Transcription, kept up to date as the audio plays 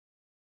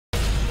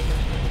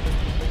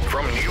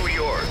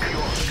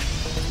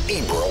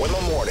Ebro in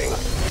the morning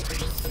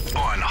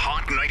on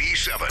Hot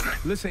 97.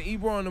 Listen,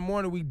 Ebro in the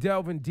morning, we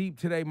delving deep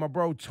today. My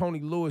bro Tony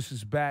Lewis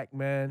is back,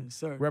 man. Yes,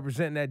 sir.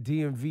 Representing that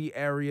DMV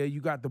area. You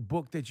got the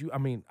book that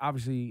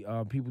obviously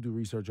people do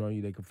research on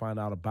you. They can find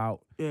out about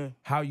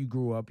how you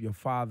grew up, your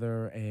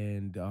father,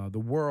 and the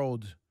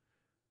world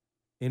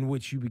in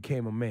which you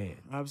became a man.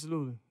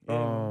 Absolutely.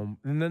 Yeah.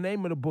 And the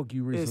name of the book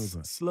you recently It's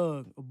put.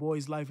 Slugg, A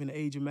Boy's Life in the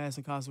Age of Mass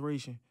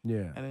Incarceration.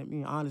 Yeah. And I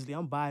mean, honestly,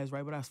 I'm biased,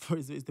 right? But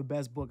it's the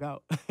best book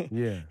out.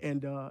 Yeah.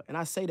 And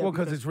I say that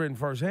because it's written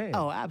firsthand.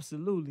 Oh,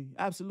 absolutely.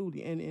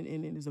 Absolutely.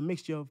 And it's a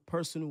mixture of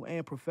personal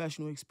and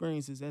professional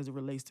experiences as it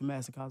relates to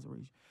mass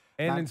incarceration.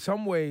 And in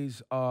some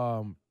ways,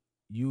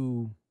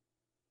 you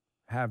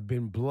have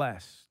been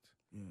blessed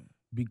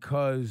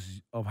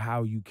because of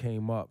how you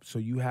came up. So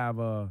you have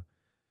a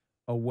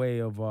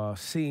way of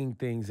seeing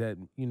things that,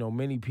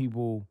 many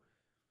people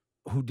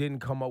who didn't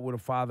come up with a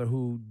father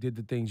who did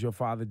the things your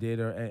father did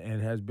and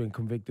has been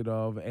convicted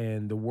of,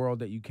 and the world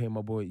that you came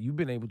up with, you've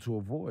been able to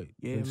avoid.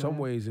 Yeah, in some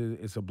ways,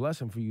 it's a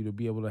blessing for you to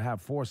be able to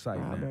have foresight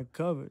now. I've been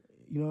covered.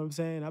 You know what I'm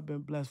saying? I've been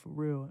blessed for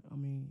real. I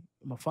mean,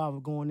 my father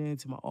going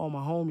into all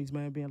my homies,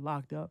 man, being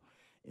locked up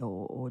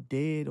or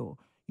dead or,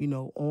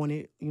 on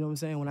it. You know what I'm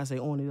saying? When I say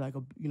on it, like,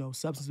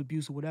 substance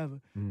abuse or whatever.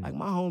 Like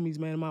my homies,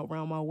 man,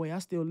 around my way, I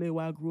still live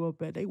where I grew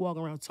up at. They walk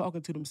around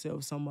talking to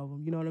themselves, some of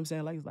them. You know what I'm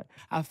saying? Like, it's like,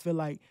 I feel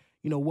like,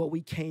 what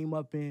we came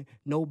up in,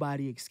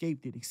 nobody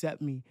escaped it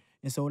except me.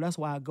 And so that's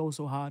why I go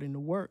so hard in the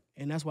work.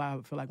 And that's why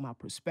I feel like my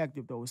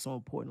perspective, though, is so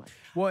important. Like,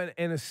 well,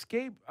 and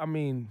escape, I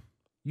mean,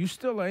 you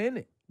still are in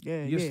it.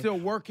 Yeah, You're still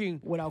working.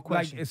 Without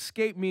question. Like,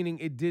 escape meaning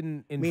it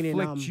didn't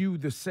inflict you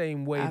the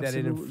same way that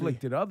it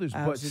inflicted others.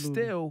 But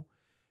still,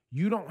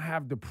 you don't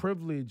have the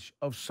privilege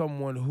of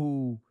someone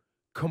who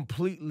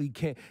completely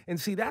can't. And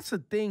see, that's a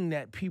thing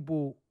that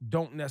people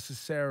don't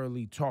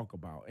necessarily talk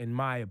about, in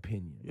my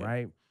opinion,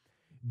 right?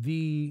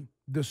 The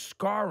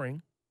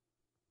scarring,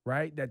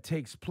 right, that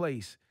takes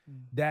place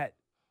that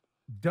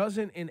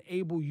doesn't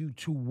enable you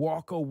to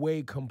walk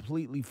away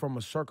completely from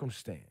a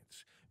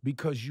circumstance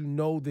because you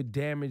know the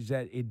damage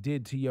that it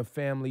did to your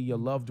family, your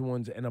loved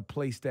ones, and a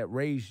place that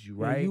raised you,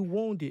 right? When you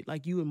wounded,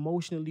 like you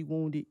emotionally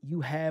wounded, you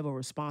have a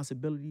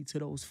responsibility to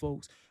those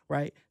folks,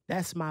 right?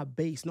 That's my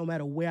base. No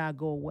matter where I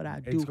go, what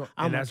I do,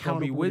 I'm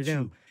accountable to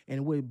them.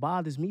 And what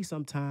bothers me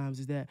sometimes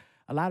is that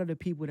a lot of the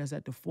people that's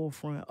at the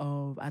forefront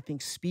of, I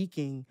think,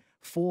 speaking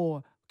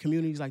for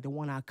communities like the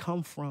one I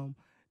come from,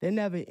 they're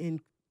never in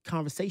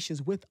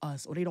conversations with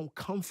us, or they don't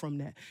come from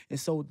that. And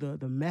so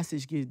the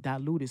message gets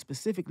diluted,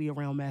 specifically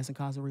around mass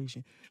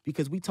incarceration,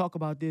 because we talk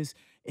about this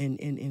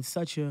in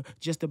such a,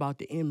 just about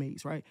the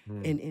inmates, right?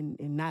 And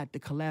not the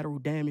collateral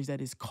damage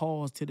that is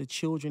caused to the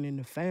children and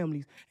the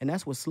families. And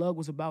that's what Slugg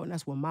was about, and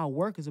that's what my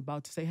work is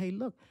about, to say, hey,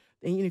 look,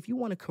 and if you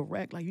want to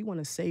correct, like you want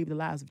to save the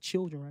lives of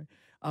children, right?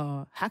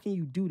 How can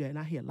you do that? And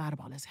I hear a lot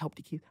about, let's help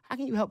the kids. How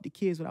can you help the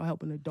kids without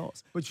helping the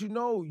adults? But you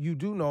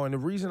do know, and the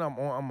reason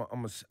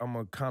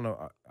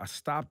I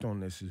stopped on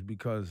this is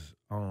because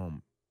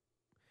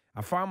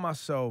I find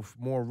myself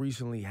more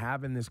recently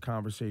having this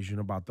conversation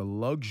about the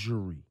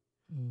luxury,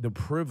 the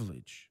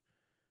privilege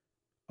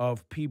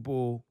of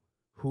people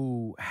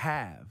who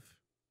have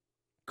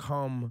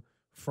come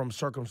from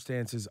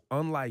circumstances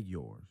unlike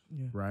yours,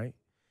 right?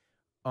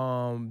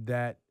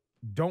 That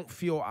don't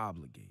feel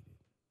obligated.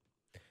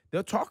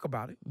 They'll talk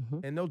about it,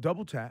 and they'll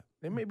double tap.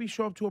 They maybe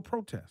show up to a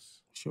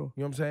protest. Sure.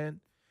 You know what I'm saying?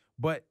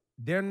 But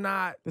they're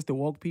not. That's the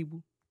woke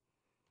people.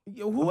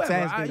 Whoever.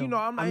 I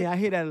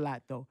hear that a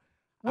lot, though.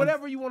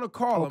 Whatever you want to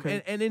call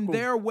them. And in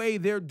their way,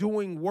 they're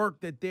doing work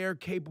that they're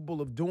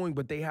capable of doing,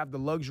 but they have the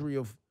luxury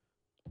of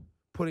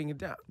putting it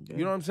down. Yeah.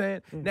 You know what I'm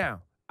saying? Yeah.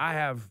 Now, I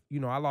have,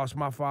 I lost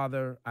my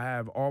father. I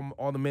have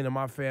all the men in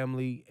my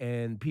family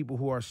and people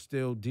who are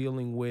still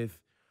dealing with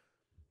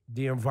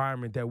the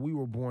environment that we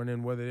were born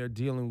in, whether they're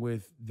dealing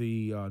with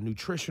the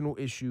nutritional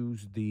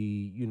issues,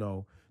 the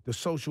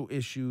social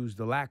issues,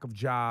 the lack of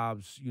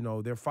jobs,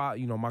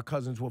 my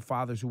cousins were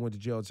fathers who went to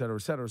jail, et cetera,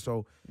 et cetera.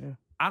 So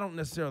I don't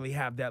necessarily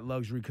have that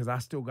luxury because I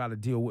still got to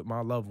deal with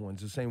my loved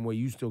ones the same way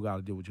you still got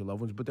to deal with your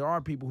loved ones. But there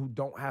are people who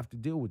don't have to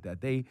deal with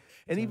that.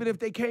 Even if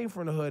they came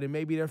from the hood and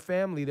maybe their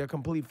family, their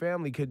complete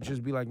family could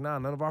just be like, nah,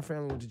 none of our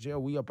family went to jail.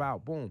 We up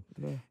out, boom.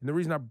 Yeah. And the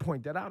reason I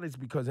point that out is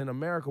because in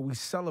America, we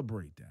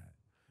celebrate that.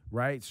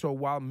 Right? So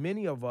while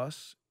many of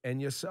us,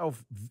 and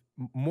yourself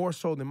more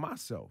so than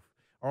myself,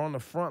 are on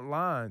the front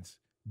lines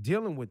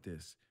dealing with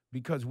this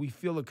because we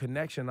feel a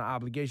connection, an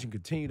obligation,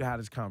 continue to have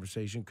this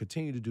conversation,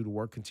 continue to do the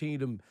work, continue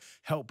to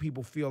help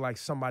people feel like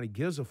somebody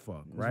gives a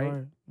fuck,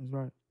 right? That's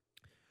right.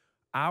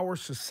 Our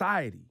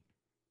society,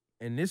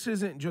 and this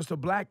isn't just a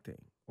black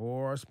thing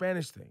or a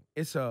Spanish thing,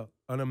 it's an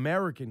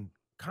American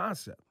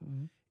concept,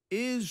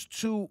 is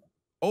to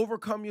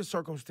overcome your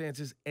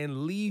circumstances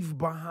and leave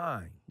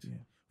behind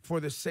for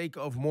the sake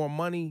of more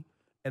money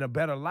and a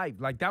better life.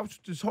 Like, that was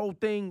this whole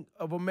thing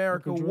of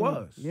America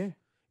was.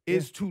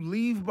 Is to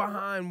leave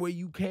behind where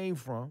you came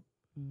from,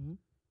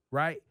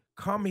 right?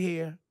 Come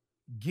here,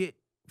 get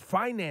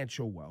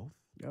financial wealth,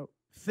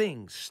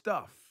 things,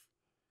 stuff.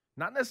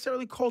 Not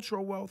necessarily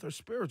cultural wealth or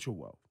spiritual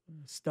wealth.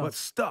 but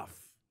stuff,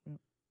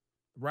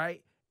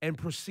 right? And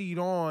proceed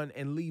on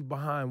and leave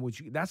behind what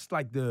you, that's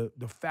like the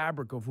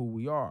fabric of who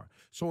we are.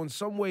 So in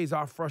some ways,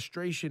 our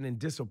frustration and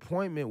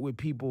disappointment with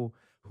people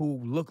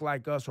who look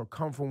like us or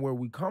come from where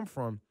we come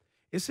from,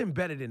 it's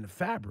embedded in the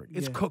fabric.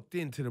 It's cooked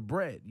into the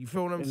bread. You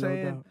feel what I'm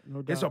saying?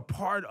 No doubt. It's a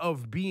part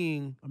of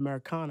being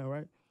Americana,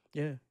 right?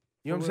 Yeah.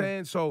 You know what I'm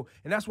saying? So,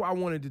 and that's why I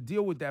wanted to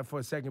deal with that for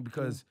a second,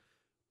 because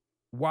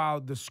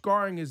while the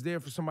scarring is there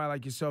for somebody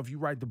like yourself, you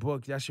write the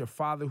book, that's your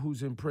father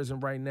who's in prison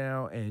right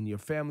now, and your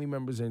family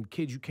members and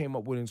kids you came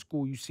up with in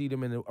school, you see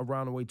them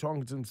around the way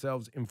talking to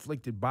themselves,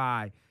 inflicted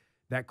by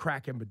that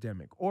crack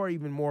epidemic, or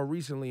even more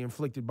recently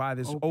inflicted by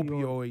this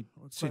opioid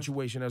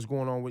situation that's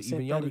going on with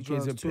even younger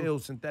kids, and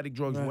pills, synthetic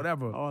drugs,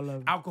 whatever. All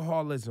of it.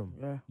 Alcoholism,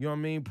 you know what I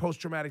mean?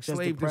 Post-traumatic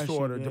slave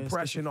disorder,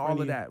 depression, all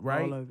of that,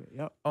 right? All of it,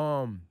 yep.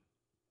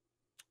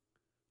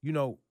 You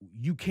know,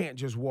 you can't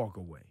just walk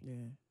away. Yeah.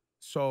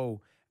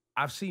 So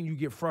I've seen you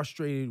get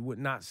frustrated with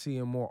not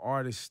seeing more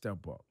artists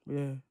step up. Yeah.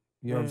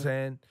 You know what I'm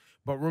saying?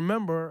 But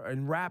remember,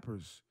 and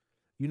rappers,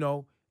 you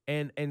know,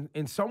 and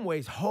in some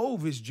ways,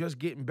 Hove is just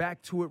getting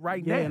back to it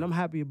right now. Yeah, and I'm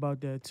happy about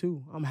that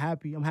too. I'm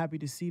happy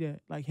to see that,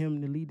 like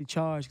him to lead the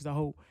charge,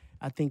 because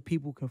I think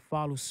people can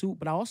follow suit.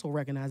 But I also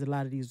recognize a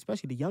lot of these,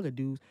 especially the younger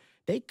dudes,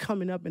 they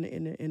coming up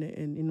in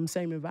them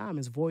same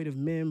environments, void of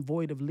men,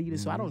 void of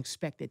leaders. So I don't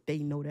expect that they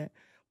know that.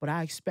 But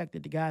I expect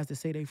that the guys that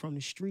say they from the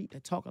street,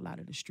 that talk a lot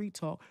of the street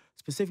talk,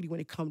 specifically when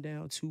it come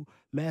down to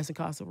mass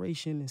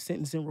incarceration and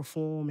sentencing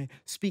reform and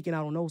speaking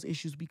out on those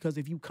issues, because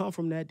if you come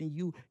from that,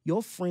 then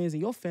your friends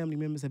and your family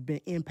members have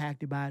been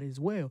impacted by it as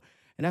well.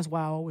 And that's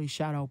why I always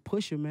shout out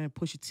Pusha, man.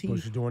 Pusha T.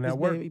 Pusha doing that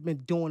work. He's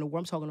been doing the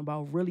work. I'm talking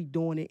about really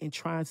doing it and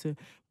trying to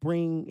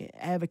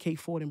advocate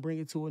for it and bring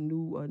it to a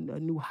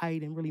new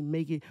height and really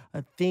make it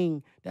a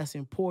thing that's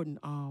important.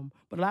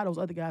 But a lot of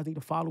those other guys need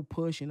to follow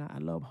Push, and I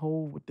love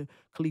Hov with the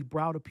Khalif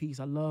Browder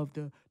piece. I love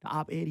the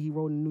op-ed he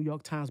wrote in the New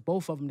York Times,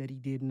 both of them that he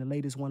did, and the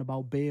latest one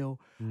about bail.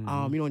 You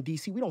know, in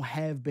D.C., we don't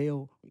have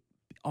bail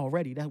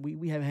already.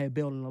 We haven't had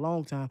bail in a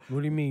long time.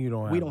 What do you mean you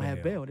don't have bail? We don't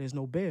have bail. There's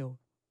no bail.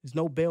 There's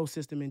no bail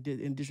system in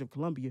District of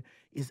Columbia.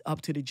 It's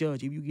up to the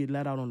judge. If you get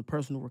let out on a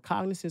personal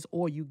recognizance,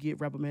 or you get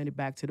reprimanded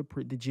back to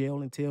the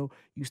jail until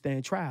you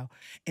stand trial.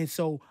 And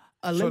so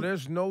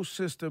there's no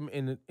system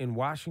in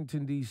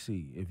Washington,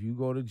 D.C. if you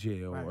go to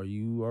jail or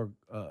you are,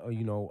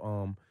 you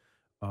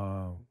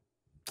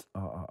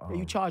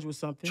charged with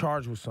something.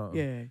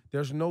 Yeah.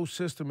 There's no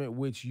system at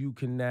which you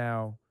can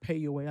now pay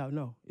your way out.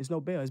 No, it's no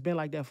bail. It's been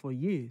like that for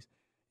years.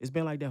 It's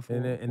been like that for.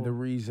 And the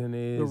reason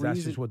is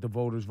that's just what the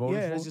voters voted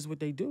for? Yeah, that's just what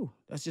they do.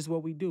 That's just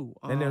what we do.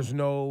 And there's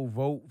no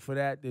vote for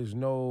that? There's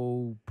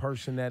no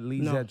person that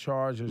leads that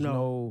charge? There's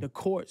no... The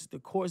courts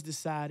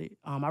decided.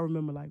 I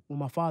remember, like, when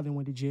my father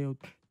went to jail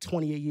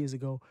 28 years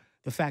ago,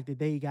 the fact that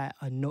they got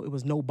it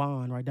was no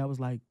bond, right? That was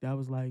like,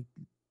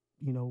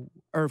 you know,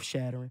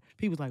 earth-shattering.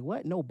 People was like,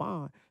 what? No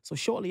bond. So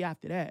shortly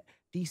after that,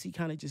 D.C.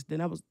 kind of just,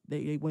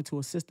 they went to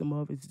a system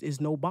of it's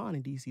no bond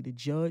in D.C. The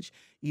judge,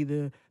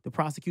 either the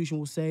prosecution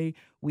will say,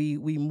 we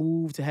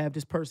move to have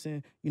this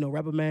person, you know,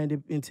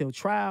 reprimanded until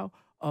trial,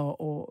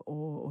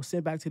 or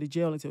sent back to the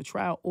jail until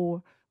trial,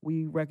 or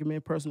we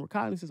recommend personal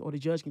recognizance, or the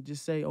judge can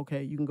just say,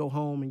 okay, you can go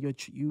home and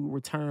you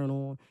return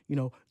on, you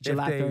know,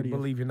 July 30th. If they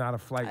believe you're not a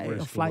flight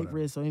risk. A flight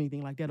risk or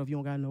anything like that, or if you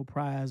don't got no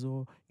prize,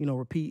 or, you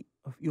know,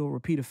 you're a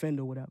repeat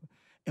offender or whatever.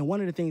 And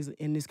one of the things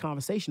in this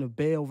conversation of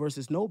bail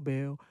versus no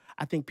bail,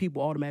 I think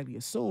people automatically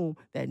assume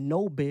that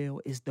no bail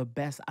is the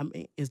best.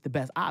 Is the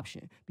best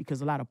option,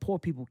 because a lot of poor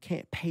people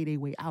can't pay their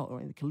way out.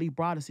 And the Khalif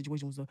Browder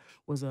situation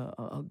was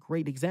a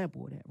great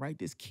example of that, right?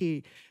 This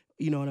kid,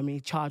 you know what I mean,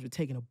 charged with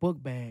taking a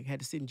book bag, had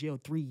to sit in jail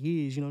 3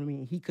 years. You know what I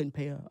mean? He couldn't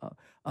pay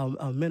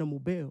a minimal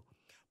bail.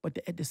 But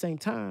at the same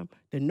time,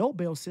 the no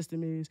bail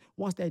system is,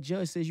 once that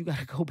judge says you got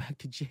to go back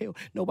to jail,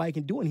 nobody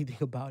can do anything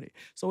about it.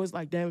 So it's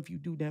like, damn if you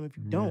do, damn if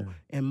you don't.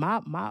 And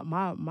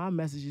my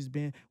message has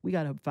been, we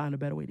got to find a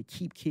better way to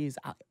keep kids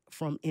out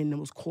from in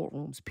those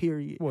courtrooms,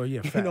 period. Well,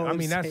 yeah, you know I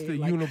mean, that's the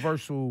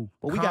universal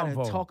But we got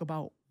to talk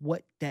about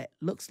what that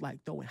looks like,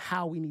 though, and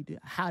how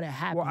that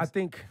happens. Well, I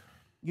think...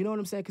 You know what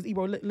I'm saying? Because,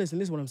 Ebro, listen,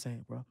 this is what I'm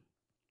saying, bro.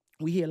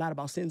 We hear a lot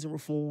about sentencing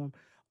reform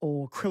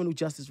or criminal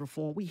justice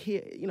reform. We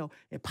hear, you know,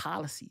 and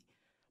policy.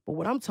 But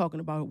what I'm talking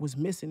about was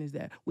missing is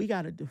that we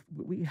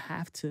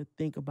have to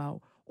think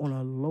about, on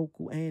a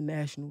local and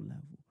national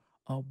level,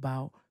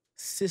 about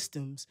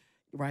systems,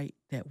 right,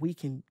 that we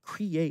can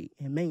create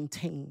and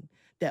maintain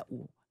that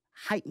will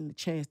heighten the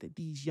chance that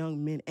these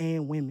young men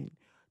and women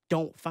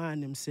don't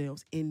find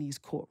themselves in these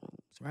courtrooms,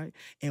 right?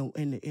 And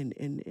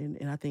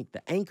I think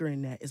the anchor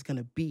in that is going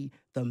to be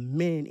the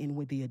men and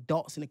with the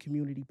adults in the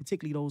community,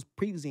 particularly those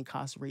previously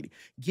incarcerated,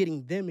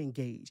 getting them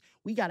engaged.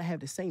 We got to have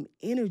the same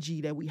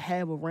energy that we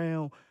have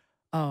around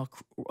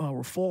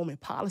reform and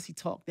policy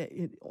talk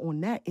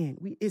on that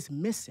end. It's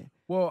missing.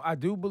 Well, I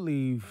do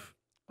believe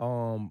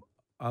a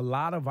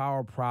lot of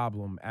our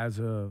problem as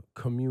a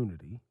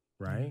community,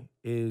 right,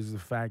 is the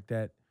fact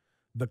that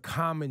the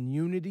common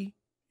unity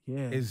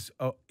is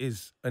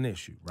an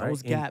issue, right?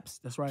 Those gaps,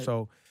 that's right.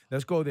 So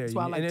let's go there. That's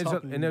why I like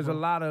talking there's a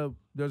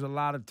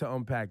lot to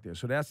unpack there.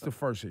 So that's the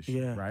first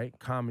issue, right?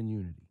 Common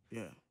unity.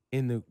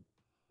 Yeah.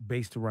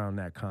 Based around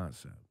that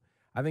concept.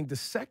 I think the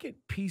second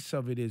piece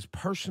of it is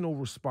personal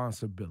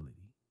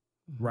responsibility,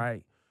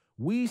 right?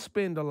 We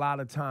spend a lot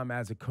of time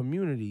as a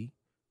community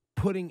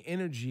putting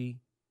energy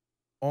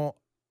on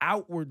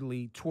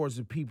outwardly towards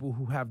the people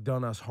who have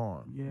done us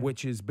harm,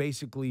 which is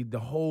basically the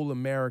whole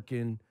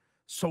American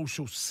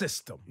social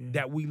system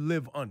that we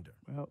live under.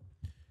 Well,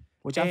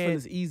 which I feel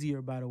is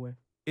easier, by the way.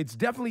 It's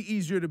definitely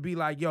easier to be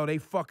like, yo, they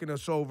fucking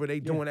us over, they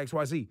doing X,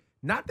 Y, Z.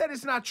 Not that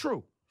it's not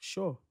true.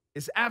 Sure.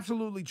 It's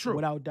absolutely true.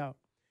 Without doubt.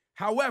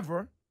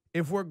 However,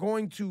 if we're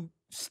going to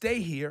stay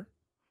here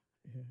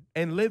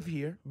and live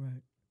here,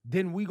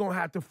 then we're going to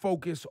have to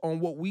focus on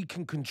what we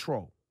can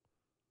control,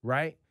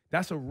 right?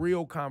 That's a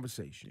real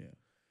conversation. Yeah.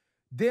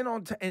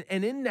 Then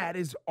and in that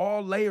is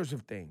all layers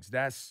of things.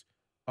 That's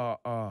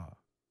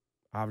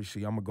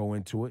obviously I'm going to go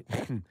into it.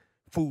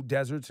 Food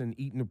deserts and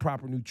eating the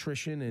proper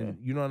nutrition and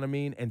you know what I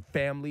mean? And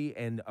family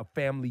and a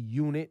family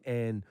unit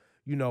and,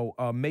 you know,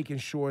 making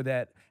sure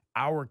that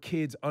our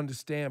kids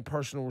understand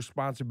personal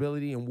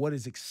responsibility and what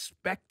is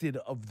expected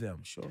of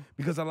them. Sure.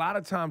 Because a lot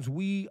of times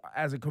we,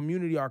 as a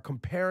community, are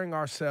comparing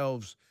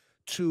ourselves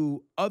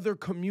to other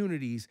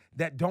communities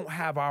that don't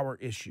have our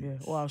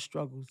issues. Yeah, or our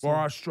struggles. Or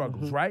our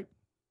struggles, right?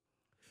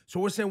 So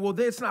we're saying, well,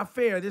 it's not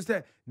fair, this,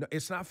 that. No,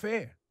 it's not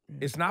fair.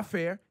 It's not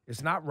fair.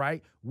 It's not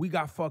right. We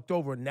got fucked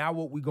over. Now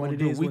what we gonna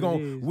do?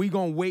 We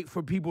gonna wait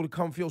for people to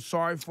come feel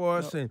sorry for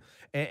us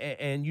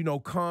and you know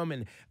come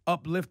and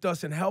uplift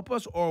us and help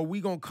us, or are we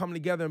gonna come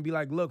together and be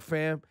like, look,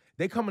 fam,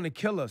 they coming to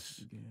kill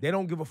us. They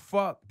don't give a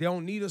fuck. They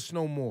don't need us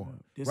no more.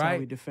 This right? How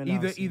we defend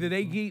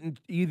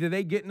either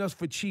they getting us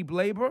for cheap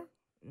labor,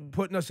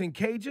 putting us in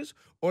cages,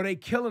 or they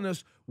killing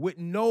us with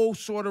no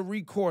sort of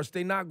recourse.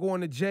 They not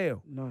going to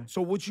jail. No.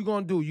 So what you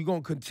gonna do? You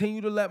gonna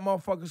continue to let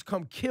motherfuckers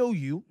come kill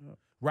you?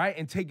 Right,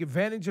 and take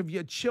advantage of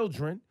your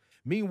children.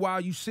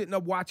 Meanwhile, you sitting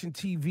up watching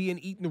TV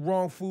and eating the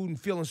wrong food and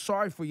feeling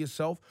sorry for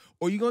yourself,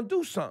 or you gonna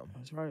do something.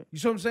 That's right. You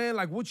see what I'm saying?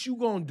 Like, what you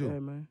gonna do? Yeah,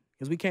 man.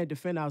 Because we can't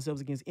defend ourselves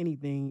against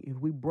anything if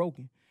we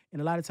broken.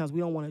 And a lot of times we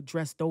don't want to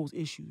address those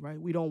issues, right?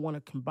 We don't want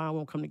to combine, we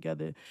don't come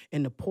together.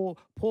 And the poor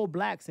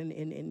blacks and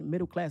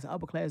middle class and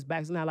upper class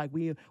blacks, it's not like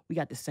we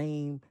got the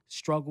same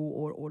struggle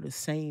or the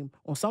same,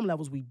 on some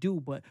levels we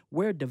do, but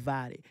we're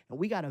divided. And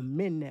we got to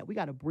mend that. We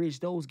got to bridge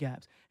those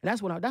gaps. And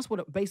that's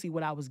basically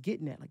what I was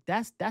getting at. Like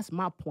that's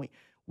my point.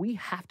 We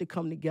have to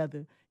come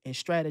together and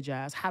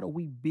strategize. How do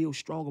we build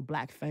stronger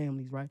black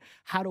families, right?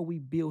 How do we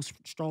build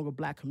stronger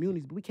black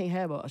communities? But we can't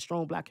have a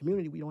strong black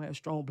community. We don't have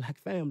strong black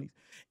families.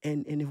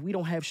 And if we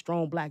don't have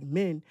strong black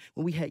men,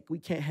 we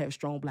can't have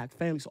strong black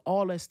families. So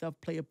all that stuff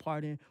play a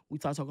part in, we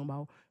start talking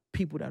about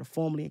people that are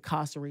formerly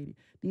incarcerated.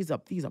 These are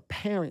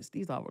parents.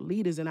 These are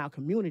leaders in our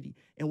community.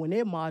 And when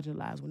they're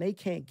marginalized, when they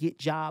can't get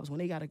jobs, when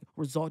they got to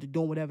resort to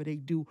doing whatever they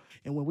do,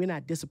 and when we're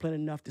not disciplined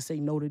enough to say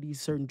no to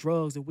these certain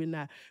drugs, and we're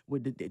not,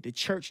 with the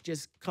church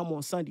just come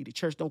on Sunday, the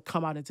church don't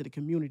come out into the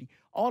community.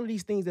 All of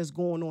these things that's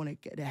going on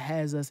that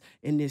has us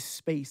in this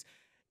space.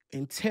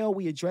 Until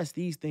we address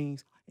these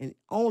things, and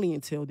only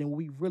until then will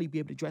we really be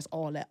able to address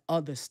all that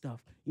other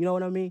stuff. You know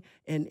what I mean?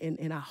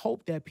 And I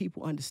hope that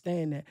people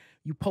understand that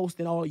you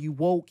posting all, you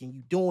woke and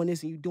you doing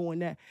this and you doing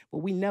that, but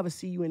we never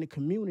see you in the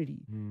community.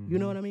 You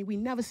know what I mean? We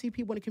never see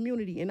people in the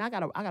community, and I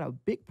got a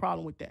big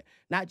problem with that,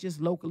 not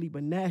just locally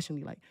but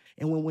nationally. Like,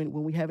 and when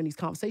we having these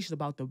conversations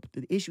about the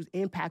issues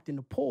impacting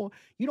the poor,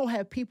 you don't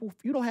have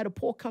the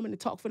poor coming to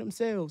talk for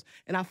themselves,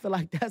 and I feel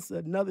like that's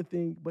another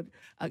thing. But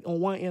on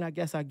one end, I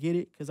guess I get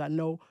it because I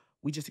know.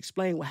 We just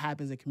explain what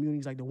happens in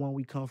communities like the one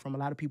we come from. A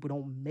lot of people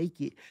don't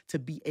make it to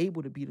be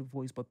able to be the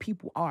voice, but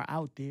people are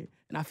out there.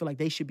 And I feel like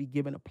they should be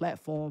given a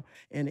platform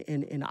and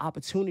an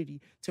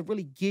opportunity to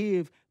really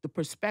give the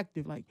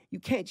perspective. Like, you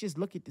can't just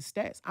look at the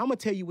stats. I'm going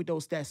to tell you what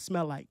those stats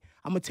smell like.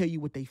 I'm going to tell you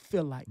what they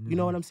feel like. You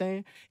know what I'm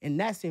saying? And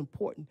that's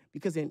important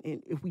because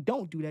if we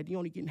don't do that, you're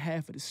only getting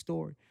half of the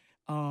story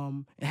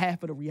and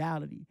half of the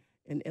reality.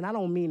 And I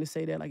don't mean to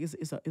say that. Like,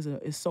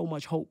 it's so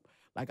much hope.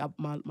 Like,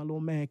 my little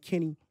man,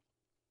 Kenny,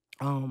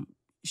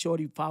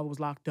 Shorty father was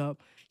locked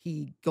up.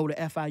 He go to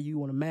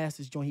FIU on a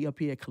master's joint. He up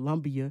here at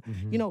Columbia.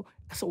 You know,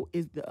 so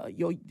is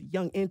your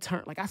young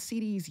intern. Like, I see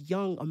these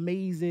young,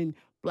 amazing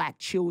black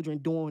children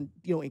doing,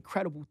 you know,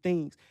 incredible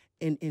things.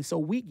 And so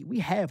we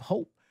have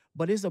hope.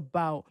 But it's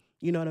about,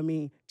 you know what I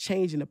mean,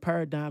 changing the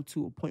paradigm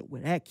to a point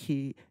where that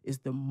kid is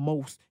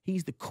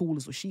he's the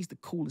coolest or she's the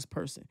coolest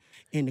person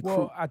in the crew.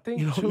 Well, I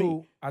think, you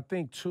know I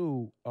think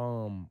too,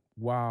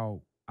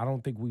 while I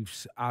don't think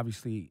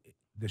obviously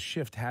the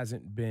shift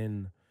hasn't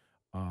been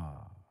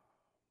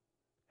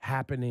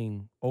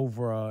happening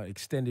over an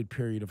extended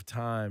period of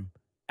time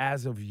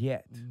as of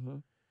yet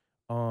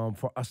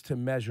for us to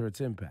measure its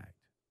impact.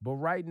 But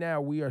right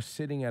now we are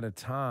sitting at a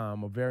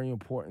very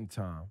important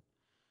time,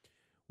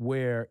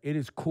 where it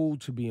is cool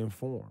to be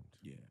informed.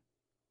 Yeah.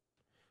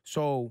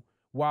 So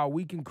while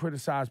we can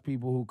criticize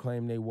people who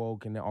claim they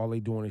woke and all they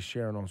doing is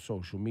sharing on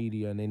social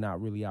media and they're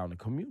not really out in the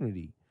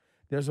community,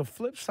 there's a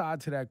flip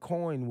side to that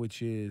coin,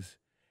 which is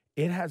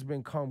it has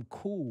become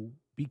cool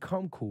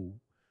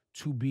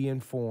to be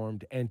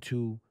informed and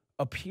to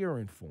appear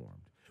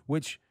informed,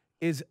 which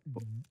is.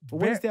 But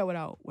what is that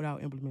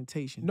without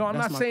implementation? No, I'm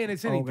not saying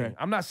it's anything. Okay.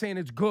 I'm not saying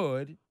it's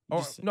good.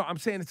 No, I'm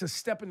saying it's a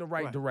step in the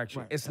right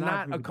direction. It's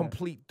not a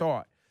complete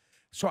thought.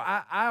 So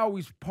I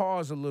always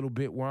pause a little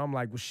bit where I'm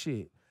like, well,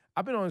 shit,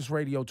 I've been on this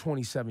radio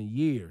 27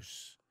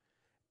 years.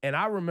 And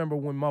I remember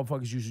when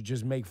motherfuckers used to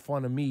just make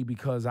fun of me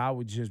because I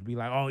would just be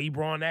like, oh,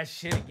 Ebro on that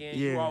shit again.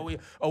 Yeah. You always,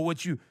 or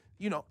what you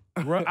know,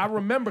 I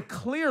remember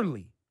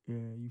clearly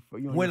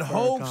when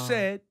Hove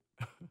said,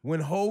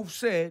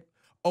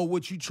 oh,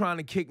 what you trying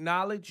to kick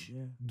knowledge?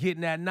 Yeah.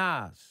 Getting that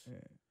Nas. Yeah.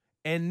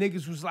 And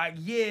niggas was like,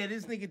 yeah,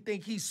 this nigga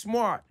think he's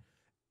smart.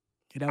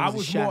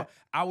 Yeah,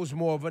 I was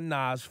more of a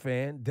Nas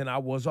fan than I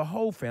was a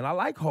Hove fan. I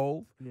like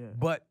Hove,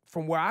 but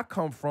from where I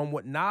come from,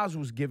 what Nas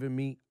was giving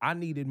me, I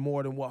needed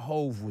more than what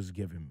Hove was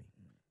giving me.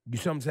 You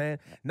see what I'm saying?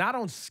 Not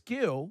on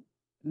skill.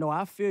 No,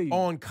 I feel you.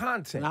 On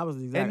content.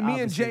 And me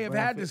and Jay have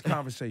had this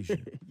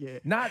conversation.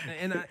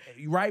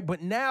 Right?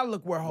 But now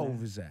look where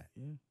Hove is at.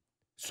 Yeah.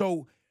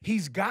 So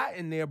he's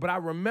gotten there, but I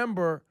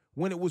remember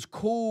when it was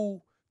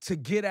cool to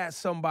get at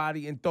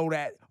somebody and throw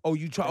that,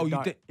 you trying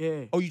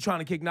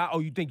to kick now? Oh,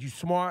 you think you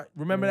smart?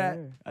 Remember that?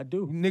 I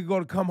do. Nigga go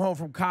to come home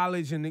from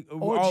college and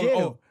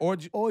jail.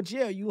 Or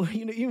jail.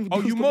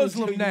 You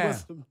Muslim now.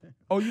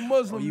 Oh, you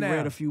Muslim now. You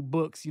read a few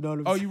books, you know what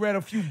I'm saying? You read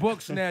a few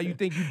books now. You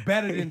think you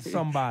better than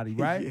somebody,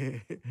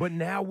 right? Yeah. But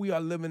now we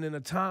are living in a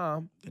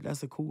time.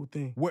 That's a cool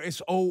thing. Where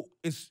it's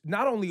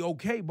not only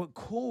okay, but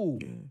cool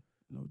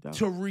no doubt.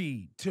 To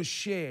read, to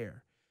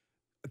share.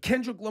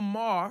 Kendrick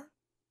Lamar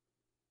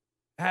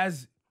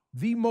has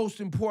the most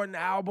important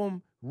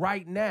album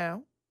right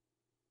now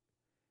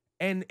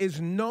and is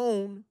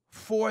known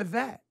for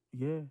that.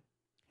 Yeah.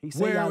 He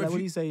said, what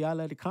he say? Y'all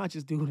let the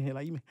conscious do it.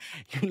 Like, you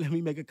let me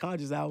make a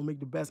conscious album, make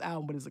the best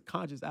album, but it's a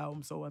conscious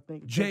album. So I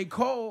think J.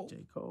 Cole,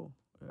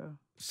 yeah.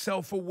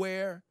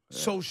 Self-aware,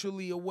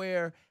 socially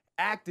aware,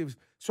 active.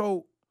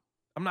 So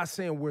I'm not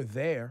saying we're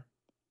there.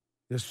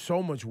 There's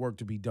so much work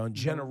to be done,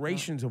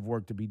 generations of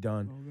work to be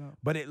done,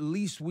 but at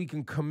least we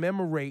can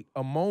commemorate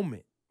a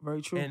moment.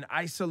 Very true. And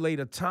isolate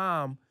a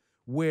time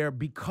where,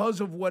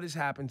 because of what has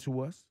happened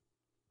to us,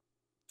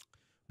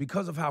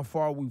 because of how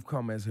far we've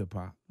come as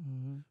hip-hop,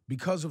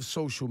 because of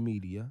social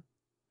media,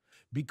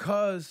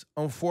 because,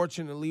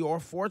 unfortunately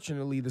or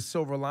fortunately, the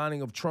silver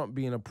lining of Trump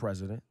being a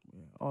president,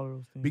 all of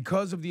those things.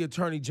 Because of the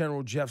Attorney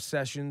General Jeff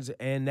Sessions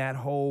and that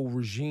whole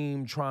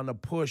regime trying to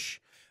push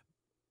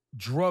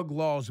drug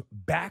laws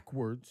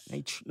backwards.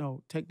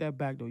 No, take that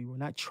back, though. You were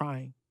not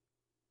trying.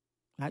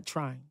 Not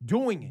trying.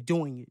 Doing it.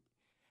 Doing it.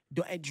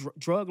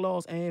 Drug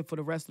laws, and for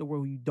the rest of the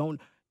world, you don't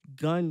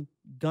gun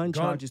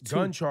charges too.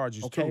 Gun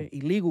charges too.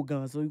 Illegal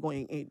guns. So you're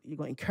going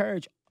to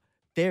encourage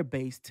their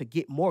base to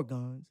get more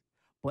guns,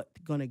 but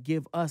going to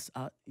give us.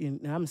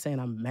 And I'm saying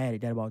I'm mad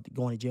at that about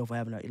going to jail for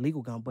having an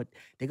illegal gun, but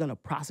they're going to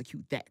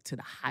prosecute that to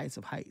the highest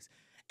of heights.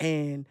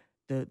 And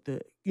and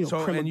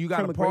you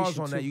got to pause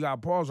on that. You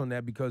got to pause on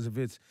that because if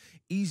it's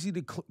easy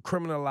to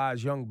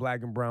criminalize young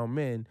black and brown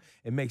men,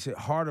 it makes it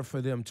harder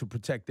for them to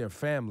protect their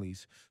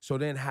families. So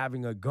then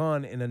having a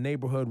gun in a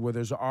neighborhood where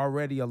there's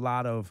already a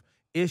lot of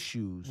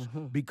issues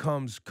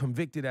becomes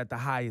convicted at the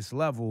highest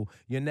level.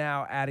 You're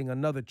now adding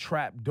another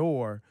trap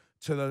door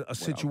to a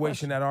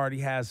situation that already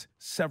has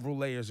several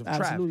layers of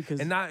trap.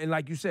 And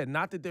like you said,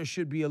 not that there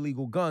should be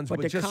illegal guns,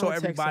 but just so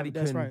everybody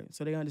can. That's right.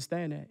 So they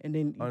understand that. And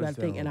then you got to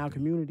think in our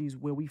communities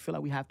where we feel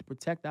like we have to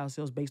protect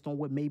ourselves based on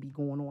what may be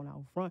going on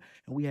out front,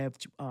 and we have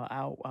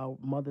our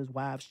mothers,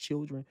 wives,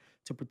 children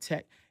to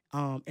protect.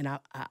 And I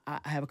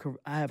have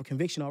a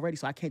conviction already,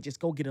 so I can't just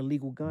go get a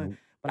legal gun. Nope.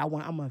 But I'm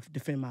gonna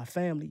defend my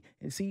family.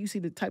 And you see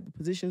the type of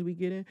positions we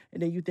get in,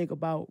 and then you think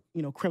about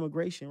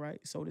crimmigration,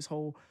 right? So this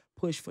whole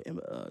push for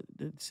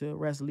to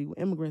arrest illegal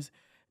immigrants.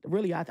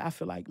 Really, I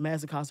feel like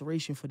mass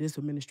incarceration for this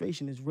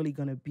administration is really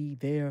going to be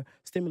their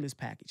stimulus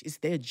package. It's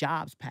their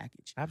jobs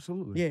package.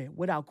 Absolutely. Yeah,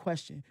 without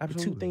question.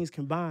 Absolutely. The two things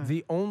combined.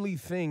 The only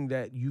thing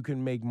that you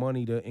can make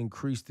money to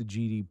increase the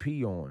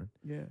GDP on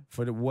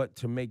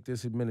to make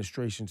this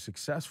administration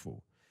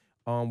successful,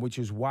 which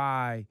is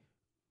why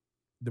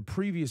the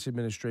previous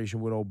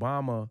administration with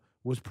Obama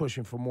was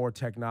pushing for more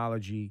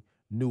technology,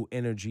 new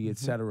energy, et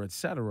cetera, et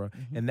cetera.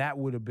 And that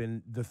would have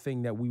been the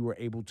thing that we were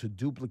able to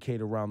duplicate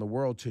around the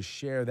world to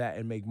share that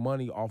and make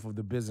money off of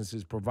the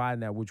businesses providing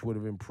that, which would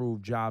have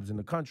improved jobs in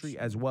the country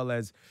as well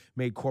as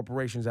made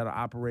corporations that are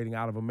operating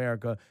out of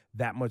America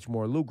that much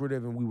more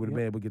lucrative, and we would have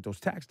been able to get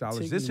those tax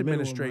dollars. This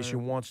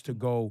administration wants to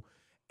go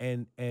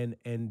and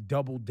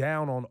double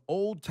down on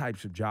old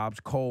types of jobs,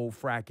 coal,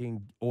 fracking,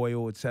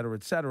 oil, et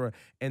cetera,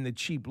 and the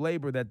cheap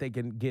labor that they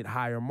can get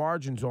higher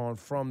margins on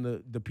from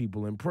the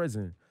people in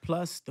prison.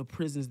 Plus the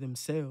prisons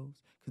themselves.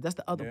 Because that's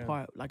the other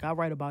part. Like I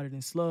write about it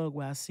in Slugg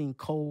where I seen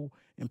coal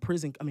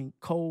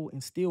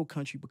and steel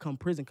country become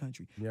prison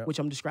country, which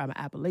I'm describing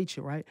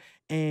Appalachia, right?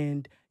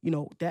 And,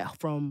 that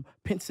from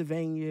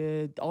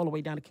Pennsylvania all the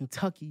way down to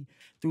Kentucky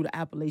through the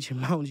Appalachian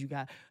Mountains, you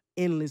got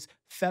endless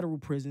federal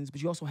prisons,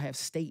 but you also have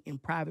state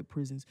and private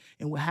prisons.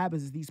 And what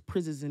happens is these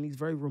prisons in these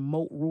very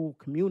remote rural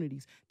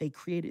communities, they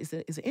created,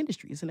 it's an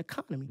industry, it's an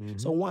economy.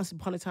 So once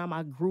upon a time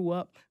I grew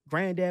up,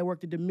 granddad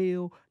worked at the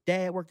mill,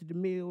 dad worked at the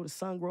mill, the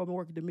son grew up and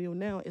worked at the mill.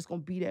 Now it's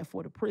gonna be that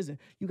for the prison.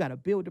 You gotta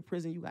build the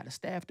prison, you gotta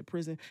staff the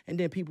prison, and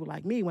then people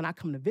like me, when I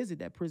come to visit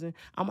that prison,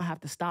 I'm gonna have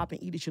to stop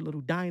and eat at your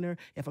little diner.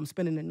 If I'm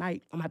spending the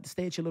night, I'm gonna have to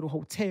stay at your little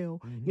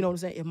hotel. You know what I'm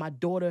saying? If my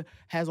daughter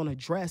has on a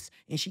dress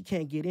and she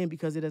can't get in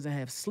because it doesn't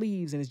have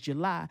sleeves and it's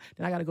July,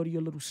 then I gotta go to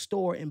your little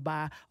store and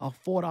buy a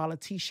 $4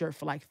 t-shirt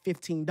for like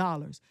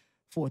 $15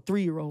 for a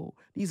 3-year-old.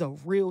 These are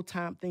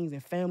real-time things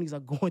and families are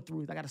going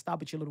through. I gotta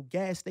stop at your little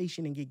gas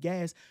station and get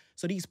gas.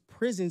 So these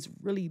prisons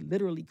really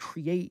literally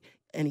create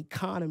an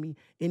economy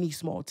in these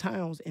small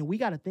towns, and we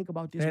gotta think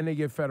about this. And they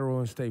get federal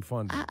and state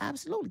funding.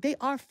 Absolutely. They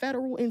are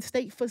federal and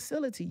state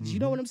facilities. You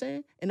know what I'm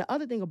saying? And the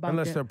other thing about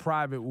Unless they're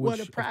private,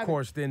 which of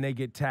course then they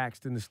get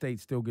taxed and the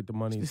state still get the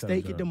money. The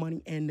state get the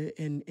money,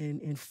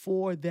 and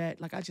for that,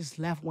 like I just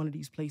left one of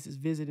these places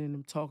visiting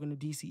them, talking to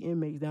DC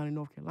inmates down in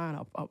North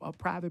Carolina, a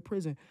private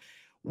prison.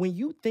 When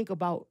you think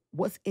about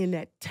what's in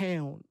that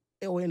town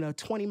or in a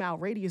 20-mile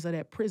radius of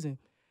that prison,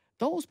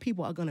 those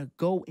people are gonna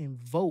go and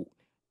vote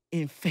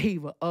in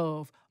favor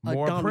of a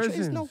Donald Trump.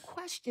 There's no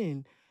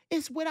question.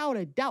 It's without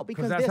a doubt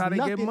because that's how they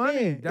get money.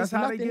 There. That's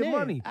how they get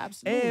money.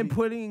 Absolutely. And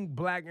putting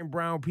black and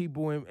brown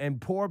people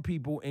and poor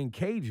people in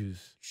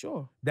cages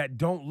that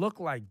don't look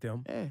like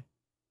them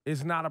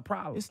is not a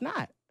problem. It's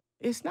not.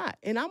 It's not.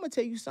 And I'm going to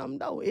tell you something,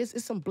 though.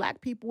 It's some black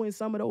people in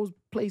some of those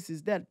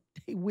places that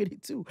they with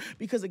it, too.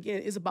 Because,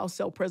 again, it's about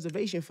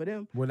self-preservation for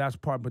them. Well,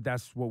 but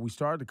that's what we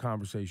started the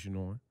conversation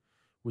on,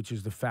 which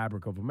is the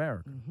fabric of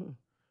America.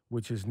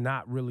 Which is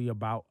not really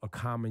about a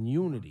common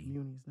unity.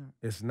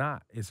 It's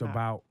not. It's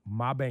about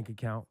my bank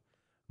account,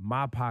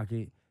 my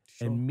pocket,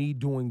 and me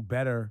doing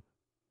better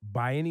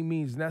by any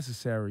means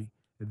necessary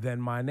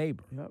than my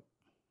neighbor. Yep.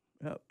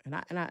 And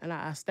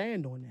I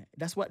stand on that.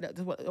 That's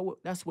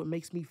what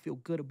makes me feel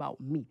good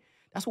about me.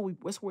 That's what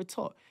we're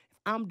taught.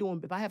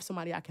 If I have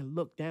somebody I can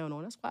look down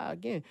on, that's why,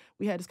 again,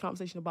 we had this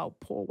conversation about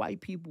poor white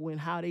people and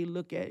how they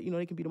look at,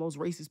 they can be the most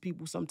racist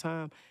people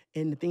sometimes,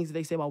 and the things that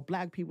they say about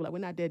black people, like we're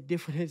not that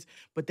different,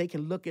 but they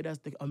can look at us.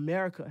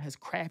 America has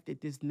crafted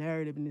this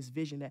narrative and this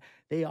vision that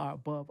they are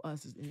above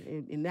us,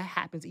 and that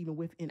happens even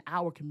within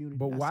our community.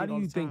 But why do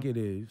you think it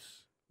is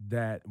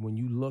that when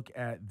you look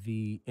at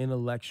the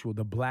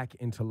black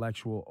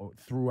intellectual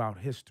throughout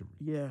history,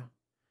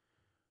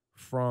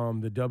 from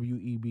the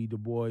W.E.B. Du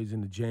Bois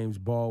and the James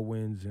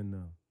Baldwins and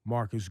the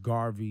Marcus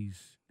Garveys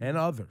and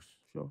others,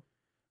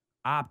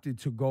 opted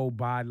to go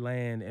buy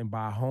land and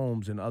buy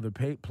homes in other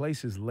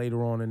places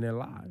later on in their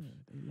lives?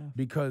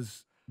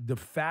 Because the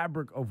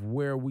fabric of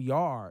where we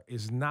are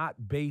is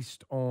not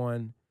based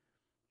on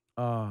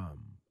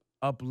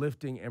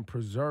uplifting and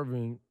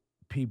preserving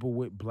people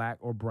with black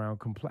or brown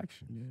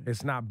complexion.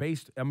 It's not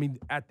based,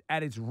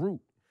 at its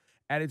root.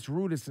 At its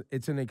root,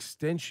 it's an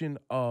extension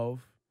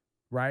of,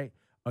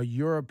 a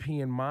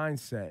European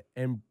mindset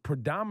and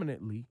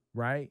predominantly,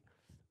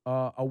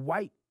 a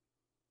white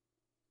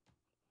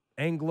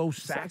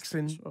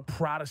Anglo-Saxon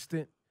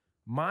Protestant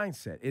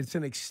mindset. It's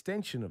an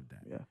extension of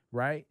that,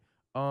 right?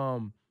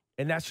 And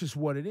that's just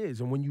what it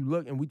is. And when you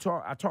look, and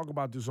I talk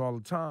about this all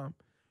the time,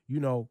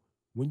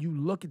 when you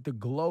look at the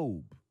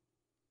globe,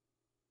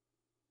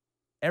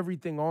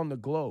 everything on the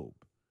globe,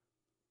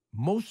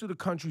 most of the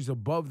countries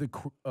above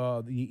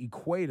the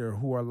equator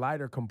who are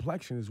lighter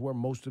complexion is where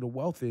most of the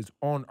wealth is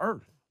on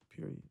Earth.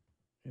 Period.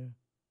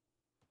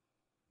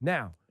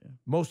 Now,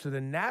 most of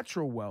the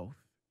natural wealth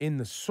in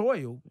the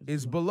soil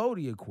is below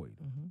the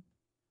equator.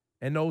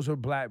 And those are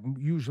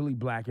usually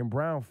black and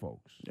brown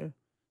folks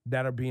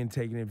that are being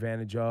taken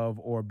advantage of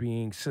or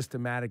being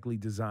systematically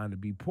designed to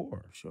be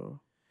poor.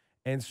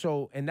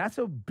 And that's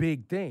a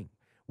big thing.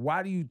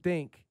 Why do you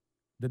think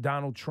the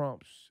Donald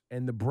Trumps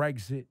and the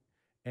Brexit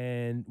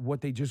and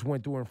what they just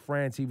went through in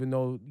France, even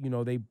though,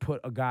 they put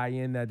a guy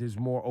in that is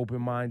more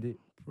open-minded,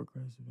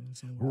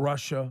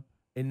 Russia,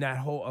 in that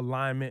whole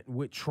alignment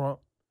with Trump,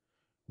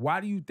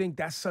 why do you think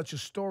that's such a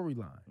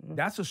storyline?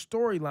 That's a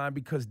storyline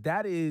because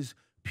that is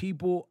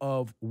people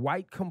of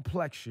white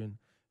complexion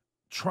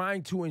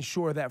trying to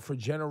ensure that for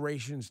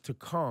generations to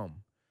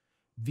come,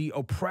 the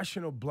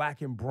oppression of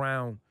black and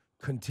brown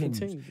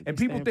continues. And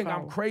people think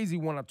I'm crazy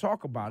when I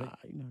talk about it.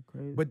 You're not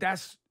crazy. But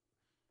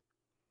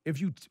if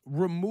you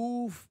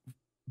remove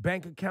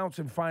bank accounts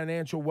and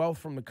financial wealth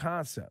from the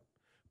concept,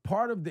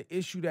 part of the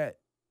issue that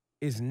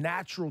is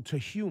natural to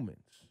humans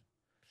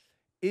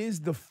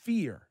is the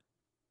fear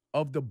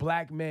of the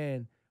black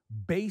man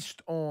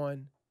based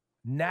on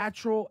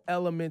natural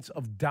elements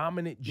of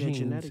dominant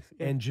genes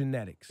and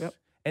genetics.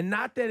 And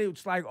not that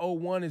it's like,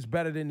 one is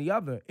better than the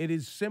other. It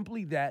is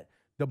simply that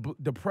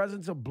the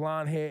presence of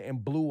blonde hair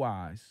and blue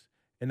eyes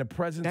and the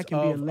presence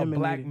of a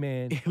black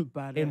man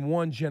in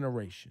one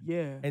generation.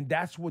 And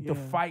that's what the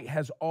fight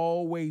has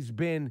always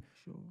been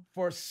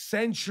for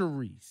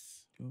centuries.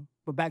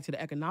 But back to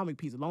the economic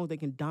piece, as long as they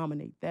can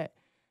dominate that,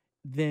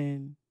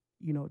 then,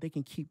 they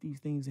can keep these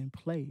things in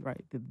play,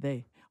 right?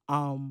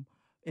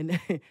 And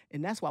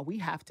that's why we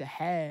have to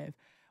have,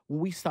 when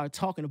we start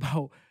talking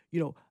about,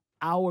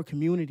 our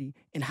community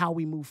and how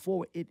we move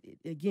forward, it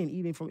again,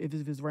 even from if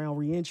it's around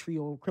reentry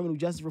or criminal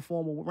justice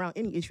reform or around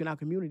any issue in our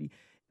community,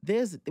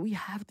 we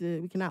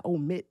cannot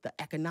omit the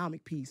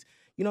economic piece.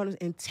 You know what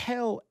I'm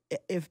saying?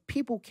 If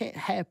people can't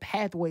have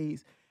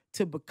pathways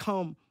to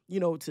become,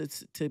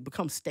 to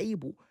become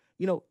stable,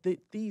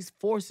 these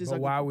forces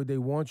but why would they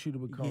want you to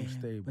become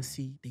stable? But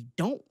see, they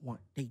don't.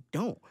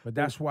 But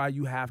that's why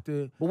you have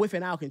to. But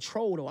within our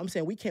control, though, I'm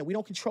saying we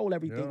don't control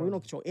everything. Yeah. We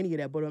don't control any of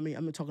that. But I mean,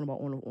 I'm talking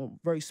about on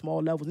very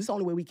small levels. This is the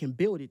only way we can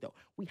build it, though.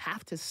 We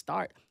have to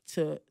start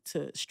to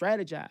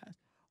strategize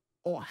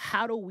on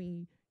how do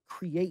we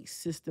create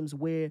systems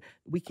where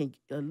we can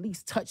at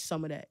least touch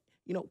some of that.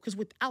 Because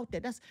without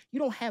that, you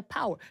don't have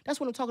power. That's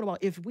what I'm talking about.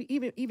 If we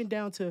even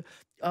down to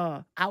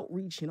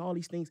outreach and all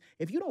these things,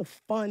 if you don't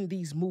fund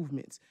these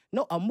movements,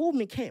 a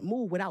movement can't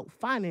move without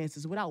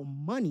finances, without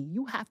money.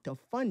 You have to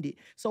fund it.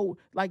 So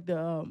like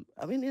and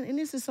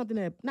this is something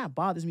that not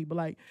bothers me, but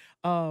like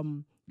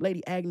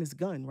Lady Agnes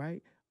Gunn,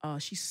 right?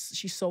 She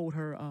sold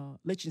her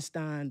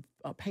Liechtenstein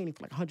painting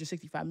for like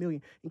 $165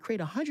 million and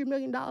created $100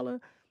 million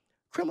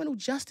criminal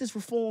justice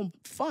reform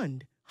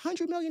fund.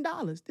 $100 million.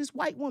 This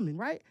white woman,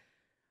 right?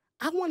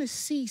 I want to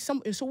see so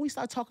we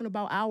start talking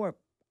about our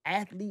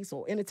athletes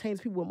or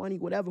entertainers, people with money,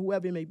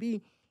 whoever it may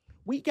be,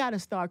 we got to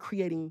start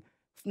creating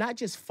not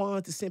just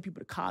funds to send people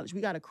to college.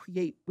 We got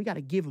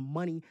to give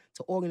money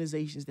to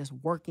organizations that's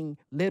working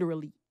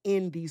literally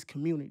in these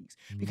communities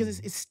because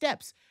it's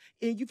steps.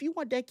 And if you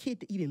want that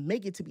kid to even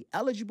make it to be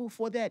eligible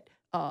for that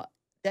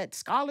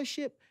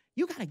scholarship,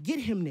 you got to get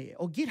him there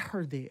or get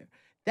her there.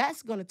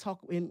 That's going to talk,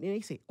 and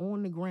they say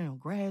on the ground,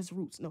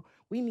 grassroots. No,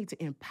 we need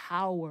to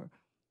empower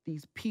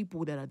these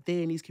people that are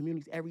there in these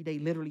communities every day,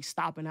 literally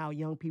stopping our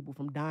young people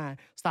from dying,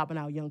 stopping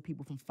our young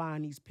people from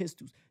firing these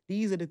pistols.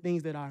 These are the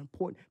things that are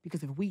important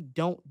because if we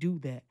don't do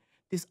that,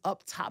 this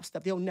up top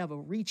stuff, they'll never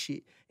reach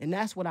it. And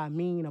that's what I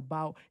mean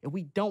about if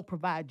we don't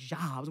provide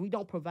jobs, we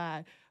don't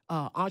provide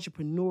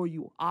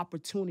entrepreneurial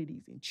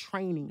opportunities and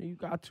training. You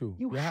got to.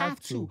 You have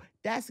to.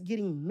 That's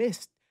getting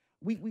missed.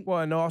 Well,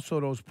 and also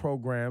those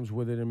programs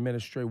with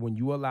when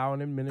you allow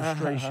an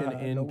administration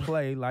in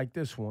play like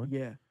this one.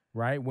 Yeah.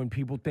 Right? When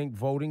people think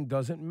voting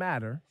doesn't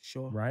matter.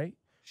 Sure. Right?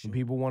 Sure. When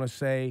people want to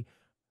say,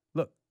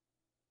 look,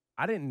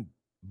 I didn't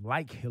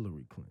like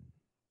Hillary Clinton.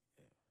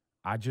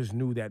 I just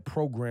knew that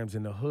programs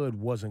in the hood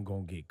wasn't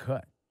going to get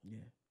cut. Yeah.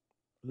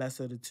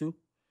 Lesser of the two?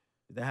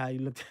 Is that how you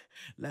looked?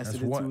 Lesser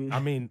of the two? I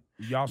mean,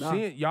 y'all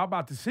seeing? Y'all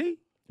about to see?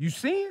 You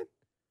seeing?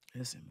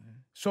 Listen, man.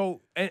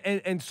 So,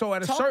 and so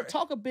at a certain...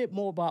 Talk a bit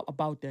more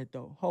about that,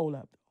 though. Hold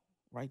up.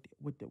 Right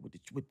there,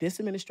 with this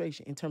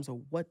administration in terms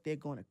of what they're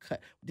going to cut.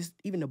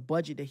 Even the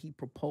budget that he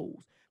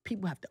proposed,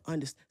 people have to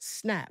understand.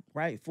 SNAP,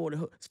 right, for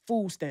the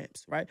food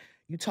stamps, right.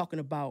 We talking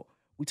about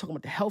the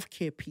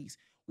healthcare piece.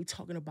 We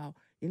talking about,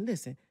 and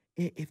listen,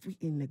 if we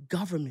in the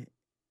government,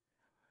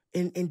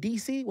 in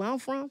D.C. where I'm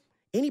from,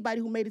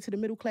 anybody who made it to the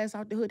middle class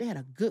out the hood, they had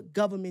a good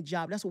government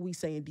job. That's what we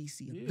say in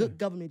D.C. Good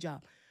government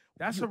job.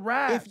 That's a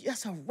wrap.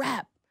 That's a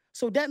wrap.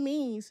 So that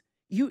means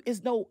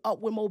is no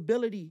upward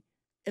mobility.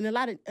 In a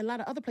lot of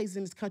other places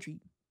in this country,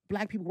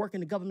 black people work in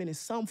the government in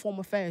some form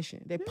of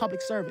fashion. They're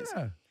public servants.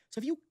 So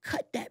if you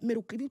cut that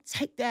if you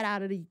take that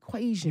out of the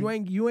equation,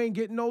 you ain't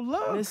getting no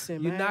look.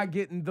 Listen, You're not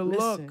getting the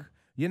look.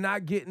 You're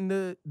not getting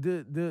the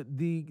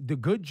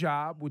good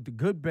job with the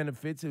good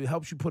benefits. It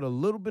helps you put a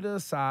little bit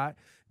aside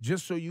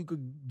just so you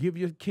could give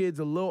your kids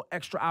a little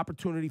extra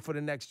opportunity for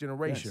the next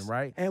generation,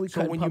 right? And we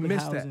so when you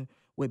miss that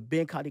with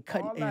Ben Carter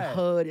cutting and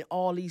HUD and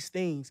all these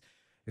things.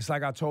 It's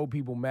like I told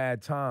people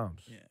mad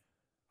times. Yeah.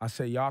 I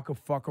say, y'all can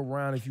fuck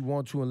around if you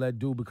want to and let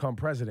dude become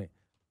president.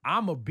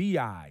 I'm a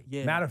BI.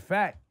 Yeah. Matter of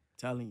fact,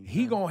 telling you,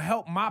 he gonna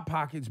help my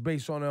pockets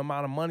based on the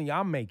amount of money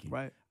I'm making.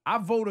 Right. I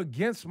vote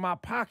against my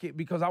pocket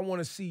because I want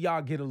to see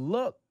y'all get a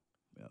look.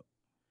 Yep.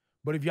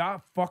 But if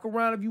y'all fuck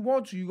around if you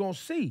want to, you gonna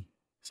see.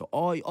 So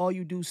all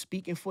you do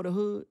speaking for the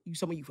hood,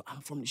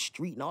 I'm from the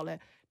street and all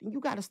that, then you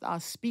gotta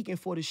start speaking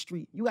for the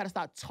street. You gotta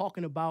start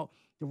talking about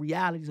the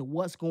realities of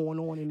what's going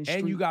on in the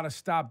street. And you gotta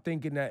stop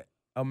thinking that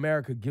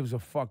America gives a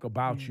fuck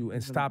about you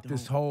and stop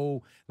this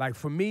whole, like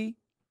for me,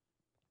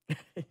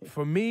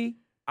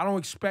 I don't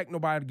expect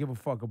nobody to give a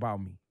fuck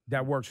about me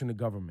that works in the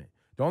government.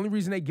 The only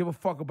reason they give a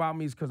fuck about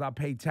me is because I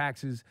pay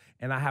taxes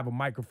and I have a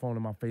microphone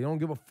in my face. They don't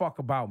give a fuck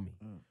about me,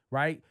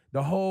 right?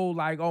 The whole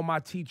like, oh, my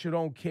teacher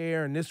don't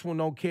care and this one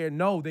don't care.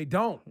 No, they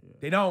don't. Yeah.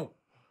 They don't.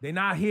 They're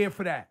not here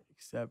for that.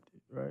 Accept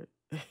it,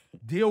 right?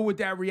 Deal with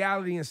that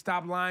reality and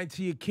stop lying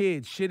to your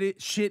kids.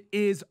 Shit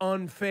is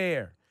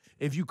unfair.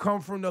 If you come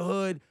from the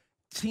hood,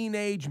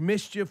 teenage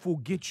mischief will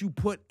get you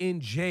put in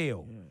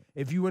jail. Yeah.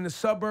 If you in the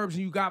suburbs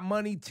and you got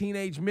money,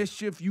 teenage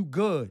mischief, you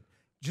good.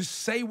 Just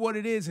say what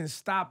it is and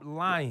stop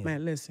lying.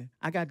 Man, listen,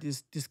 I got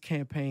this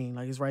campaign,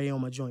 like it's right here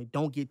on my joint.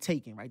 Don't get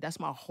taken, right? That's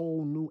my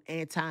whole new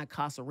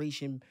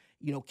anti-incarceration,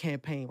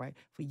 campaign, right?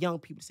 For young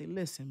people to say,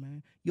 listen,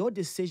 man, your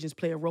decisions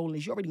play a role in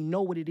this. You already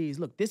know what it is.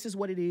 Look, this is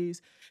what it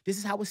is. This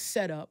is how it's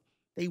set up.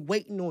 They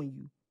waiting on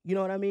you. You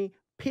know what I mean?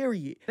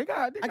 period. They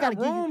got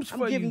rooms for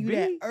you. I'm giving you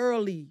that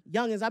early.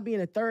 Youngins, I be in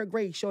the 3rd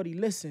grade, shorty,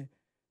 listen.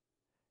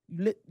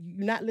 You're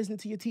not listening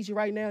to your teacher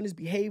right now and this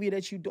behavior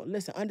that you do.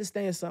 Listen,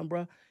 understand something,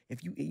 bro.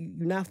 If you're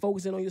not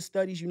focusing on your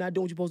studies, you're not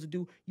doing what you're supposed to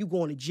do, you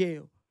going to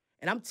jail.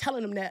 And I'm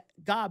telling him that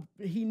God,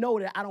 he know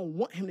that I don't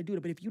want him to do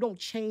that. But if you don't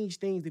change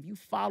things, if you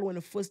follow in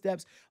the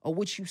footsteps of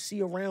what you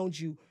see around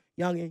you,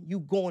 youngin, you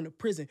going to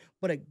prison.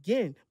 But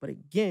again,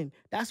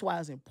 that's why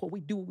it's important.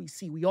 We do what we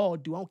see. We all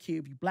do. I don't care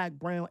if you black,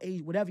 brown,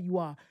 Asian, whatever you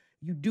are.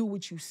 You do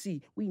what you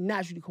see. We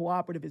naturally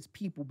cooperative as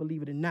people,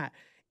 believe it or not.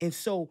 And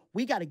so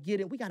we got to get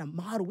it. We got to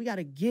model. We got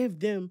to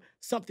give them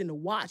something to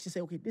watch and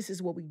say, okay, this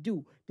is what we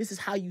do. This is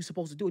how you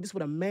supposed to do it. This is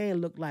what a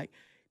man look like.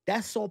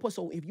 That's so important.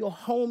 So if your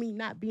homie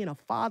not being a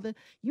father,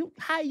 you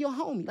hire your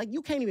homie. Like,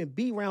 you can't even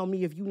be around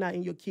me if you not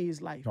in your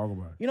kid's life. Talk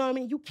about it. You know what I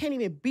mean? You can't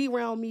even be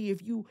around me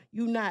if you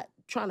not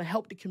trying to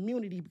help the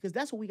community, because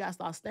that's what we got to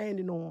start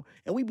standing on.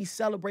 And we be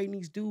celebrating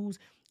these dudes,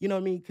 you know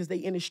what I mean, because they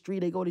in the street,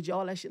 they go to jail,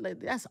 all that shit. Like,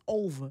 that's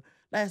over.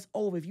 That's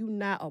over. If you're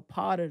not a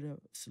part of the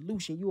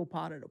solution, you're a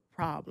part of the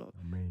problem.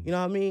 You know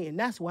what I mean? And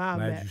that's why I'm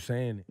glad you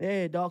saying it.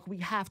 Yeah, dog. We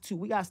have to.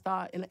 We got to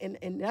start.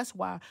 And that's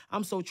why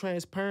I'm so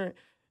transparent,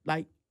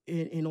 like,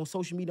 and on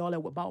social media, all that,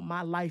 about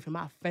my life and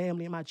my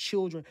family and my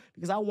children,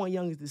 because I want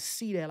youngins to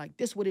see that, like,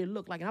 this what it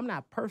look like. And I'm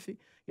not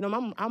perfect. You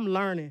know, I'm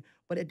learning.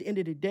 But at the end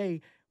of the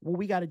day, what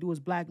we got to do as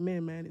black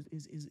men, man,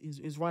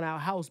 is run our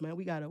house, man.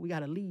 We gotta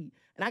lead.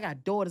 And I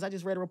got daughters. I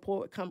just read a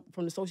report from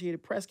the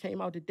Associated Press,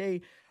 came out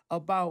today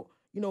about,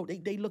 you know,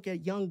 they look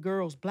at young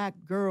girls, black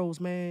girls,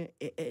 man.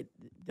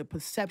 The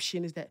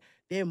perception is that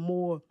they're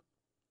more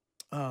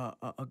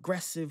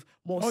aggressive,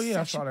 more sexual.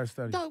 I saw that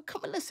study. Dog,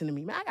 come and listen to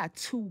me, man. I got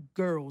 2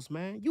 girls,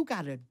 man. You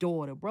got a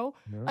daughter, bro.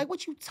 Yeah. Like,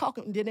 what you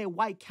talking? Then their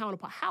white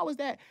counterpart. How is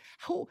that?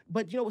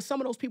 But, you know,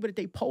 some of those people that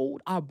they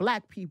polled are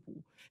black people.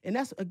 And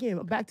that's, again,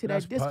 back to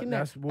that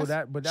disconnect. That's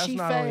not fast.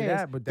 Only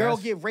that, but girl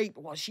get raped.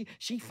 Well, she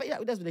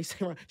fast. That's what they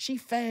say. She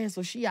fast,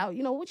 so she out.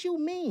 You know, what you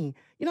mean?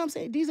 You know what I'm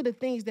saying? These are the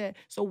things that,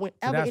 so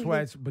whenever.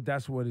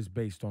 That's what it's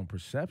based on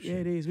perception.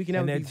 Yeah, it is. We can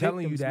never be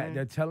victims, man.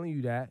 They're telling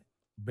you that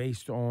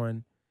based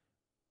on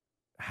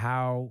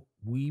how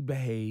we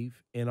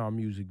behave in our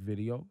music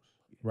videos,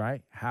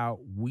 right? How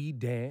we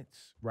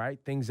dance, right?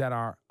 Things that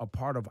are a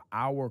part of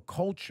our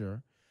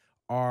culture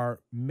are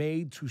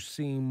made to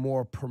seem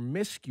more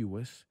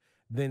promiscuous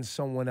than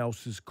someone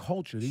else's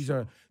culture. These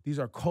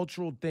are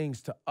cultural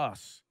things to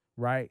us,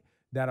 right?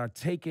 That are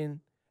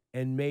taken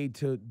and made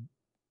to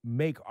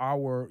make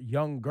our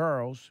young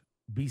girls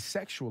be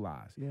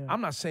sexualized. Yeah.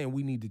 I'm not saying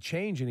we need to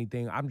change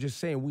anything. I'm just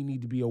saying we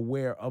need to be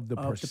aware of the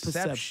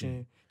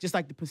perception. Just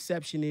like the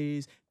perception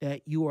is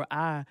that you or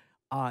I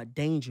are a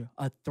danger,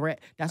 a threat.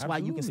 That's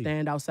Absolutely. Why you can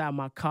stand outside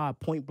my car,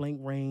 point blank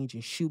range,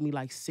 and shoot me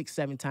like 6,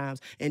 7 times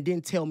and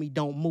then tell me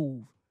don't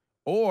move.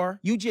 Or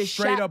you just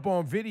straight up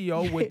on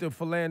video with the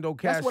Philando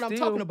Castile. That's what I'm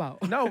talking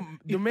about. No,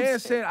 the man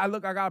said, I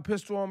got a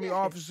pistol on me,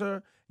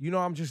 officer. You know,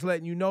 I'm just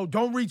letting you know.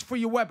 Don't reach for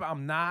your weapon.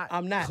 I'm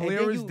not.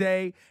 Clear as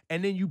day.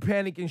 And then you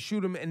panic and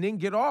shoot him and then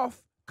get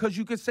off because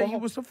you could say you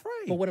was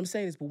afraid. But what I'm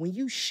saying is, but when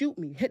you shoot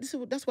me,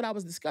 that's what I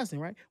was discussing,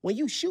 right? When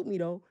you shoot me,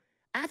 though,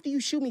 after you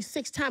shoot me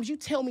 6 times, you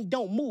tell me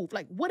don't move.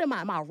 Like, what am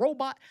I? Am I a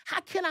robot?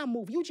 How can I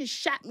move? You just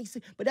shot me.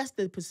 But that's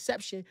the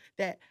perception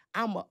that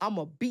I'm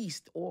a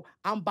beast or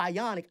I'm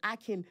bionic.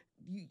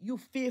 You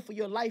fear for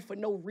your life for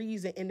no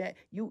reason, and that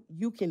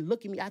you can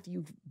look at me after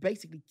you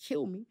basically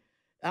kill me.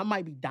 I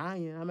might be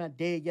dying. I'm not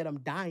dead yet. I'm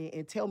dying,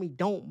 and tell me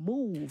don't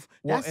move.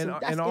 Well,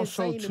 and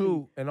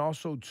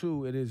also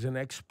too, it is an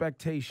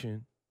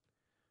expectation,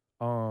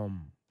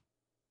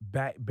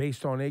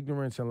 based on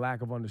ignorance and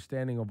lack of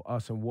understanding of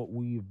us and what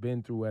we've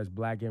been through as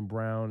black and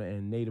brown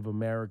and Native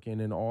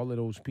American and all of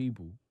those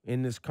people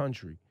in this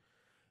country,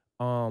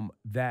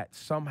 that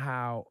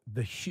somehow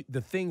the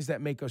things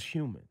that make us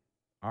human,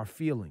 our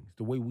feelings,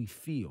 the way we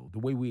feel, the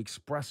way we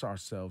express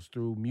ourselves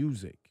through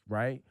music,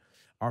 right?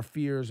 Our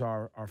fears,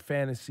 our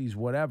fantasies,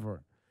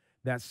 whatever,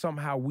 that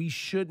somehow we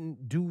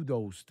shouldn't do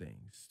those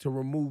things to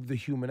remove the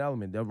human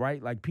element,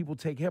 right? Like, people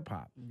take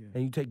hip-hop,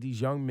 and you take these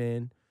young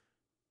men,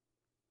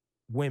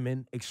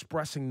 women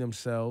expressing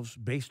themselves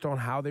based on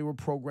how they were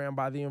programmed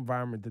by the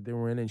environment that they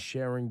were in and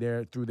sharing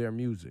through their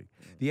music.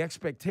 The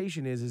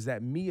expectation is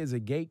that me as a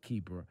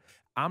gatekeeper,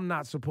 I'm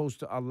not supposed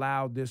to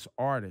allow this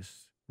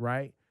artist,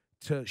 right,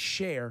 to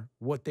share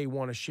what they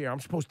want to share. I'm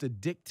supposed to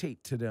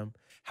dictate to them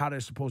how they're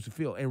supposed to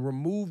feel and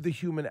remove the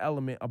human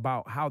element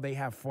about how they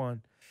have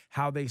fun,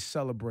 how they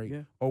celebrate,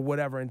 or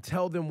whatever, and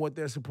tell them what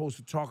they're supposed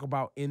to talk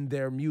about in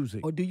their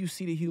music. Or do you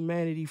see the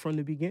humanity from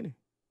the beginning?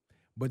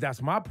 But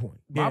that's my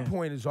point. My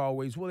point is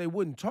always, well, they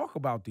wouldn't talk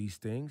about these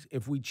things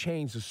if we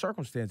change the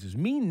circumstances.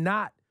 Me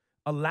not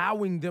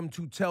allowing them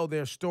to tell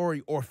their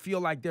story or feel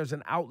like there's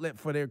an outlet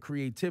for their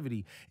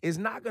creativity is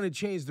not going to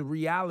change the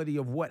reality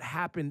of what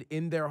happened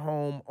in their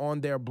home, on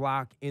their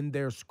block, in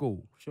their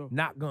school. Sure.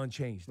 Not going to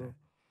change that.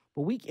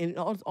 But and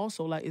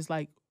also, like, it's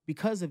like,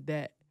 because of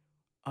that,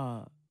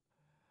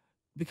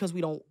 because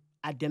we don't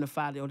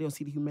identify or they don't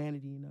see the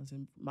humanity in us.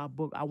 In my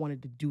book, I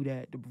wanted to do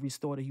that, to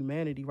restore the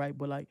humanity, right?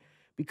 But, like,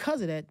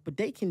 because of that, but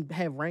they can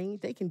have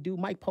range. They can do,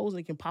 Mike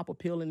Posner can pop a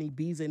pill in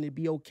Ibiza and it'd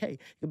be okay.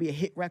 It'll be a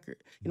hit record.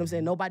 You know what I'm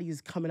saying? Nobody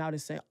is coming out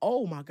and saying,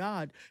 oh my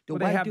God. But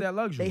they have that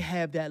luxury. They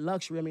have that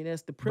luxury. I mean,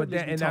 that's the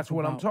privilege. And that's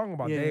what I'm talking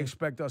about. They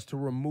expect us to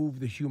remove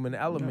the human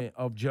element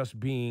of just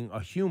being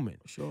a human.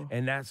 Sure.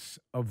 And that's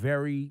a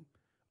very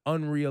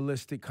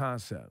unrealistic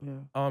concept.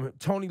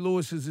 Tony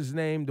Lewis is his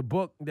name. The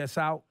book that's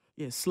out.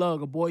 Yeah,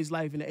 Slugg, A Boy's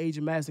Life in the Age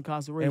of Mass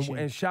Incarceration.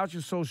 And shout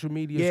your social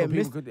media so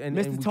people could...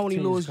 Mr. Tony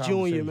Lewis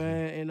Jr.,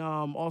 man. And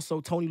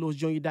also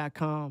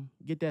TonyLewisJr.com.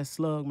 Get that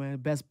Slugg, man.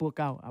 Best book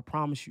out. I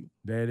promise you.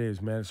 There it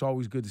is, man. It's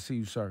always good to see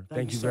you, sir.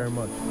 Thank you very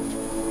much.